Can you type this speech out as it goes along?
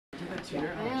My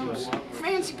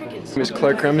name is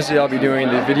Clark Ramsey. I'll be doing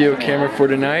the video camera for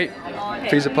tonight.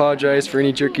 Please apologize for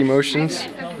any jerky motions.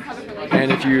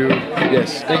 And if you,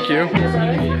 yes, thank you.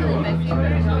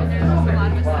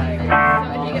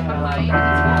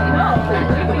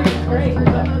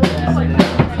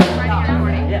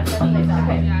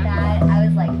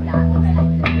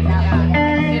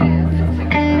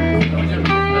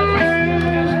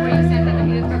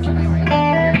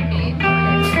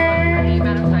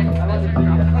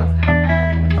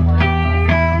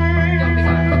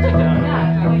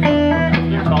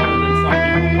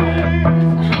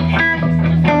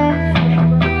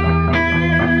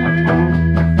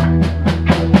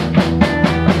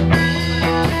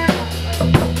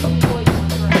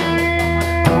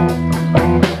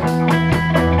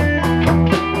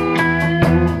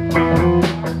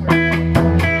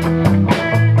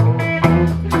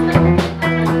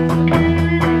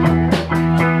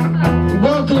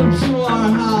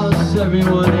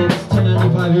 Everyone, it's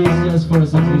 1095 ECS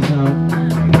 460 South.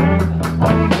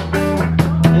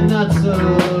 And that's a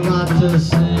lot to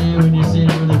say when you're saying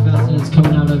it really fast and it's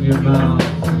coming out of your mouth.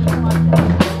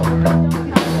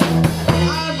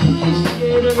 I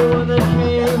appreciate everyone that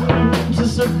came to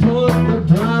support the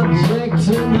project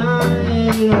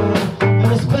tonight.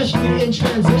 And especially in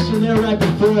transition, they were right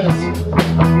before us.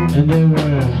 And they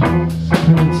were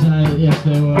pretty tight, yes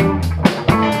they were.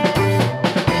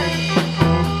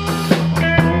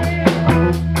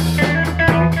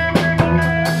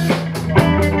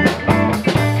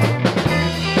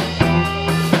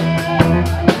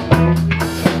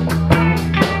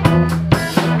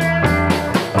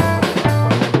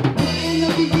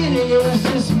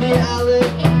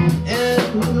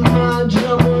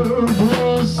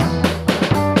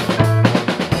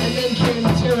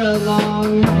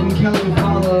 Along and Kelly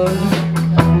followed.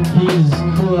 He's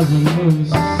cool as a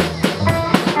moose.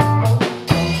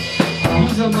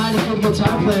 He's a mighty good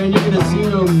guitar player, and you're gonna see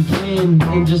him playing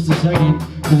in just a second.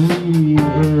 He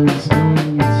is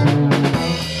going to do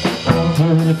a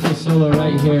wonderful solo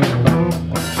right here.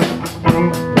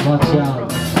 Watch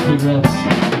out, he rips.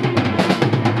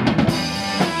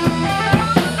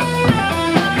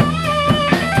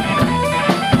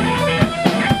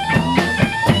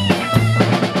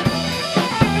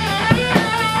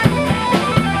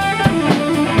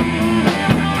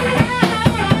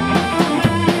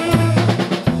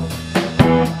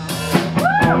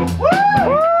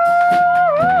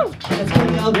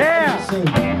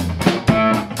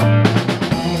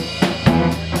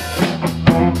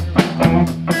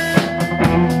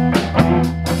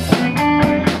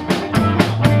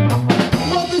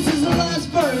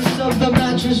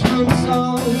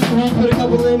 Put a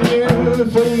couple in here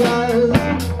for you guys.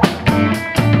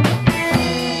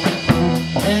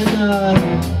 And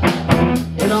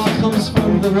it all comes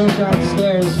from the room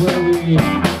downstairs where we record,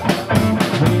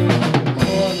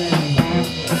 and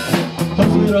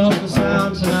hopefully it'll help the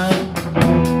sound tonight.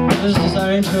 This is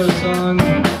our intro song.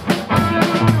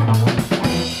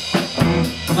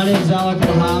 My name is Alec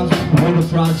Lahav. We're the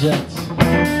project.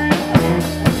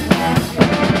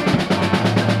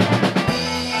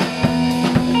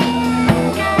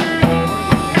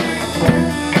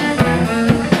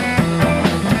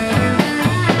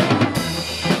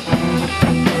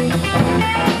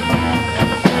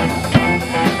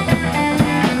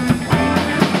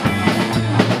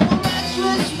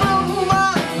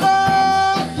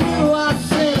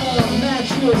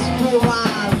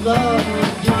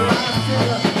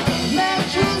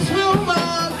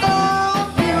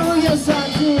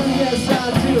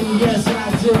 Yes, I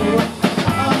do.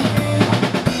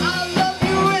 I love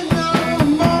you in the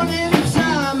morning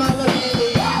time. I love you in the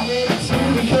evening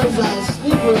too, because I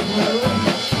sleep with you.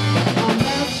 A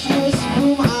mattress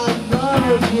room, I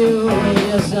love you.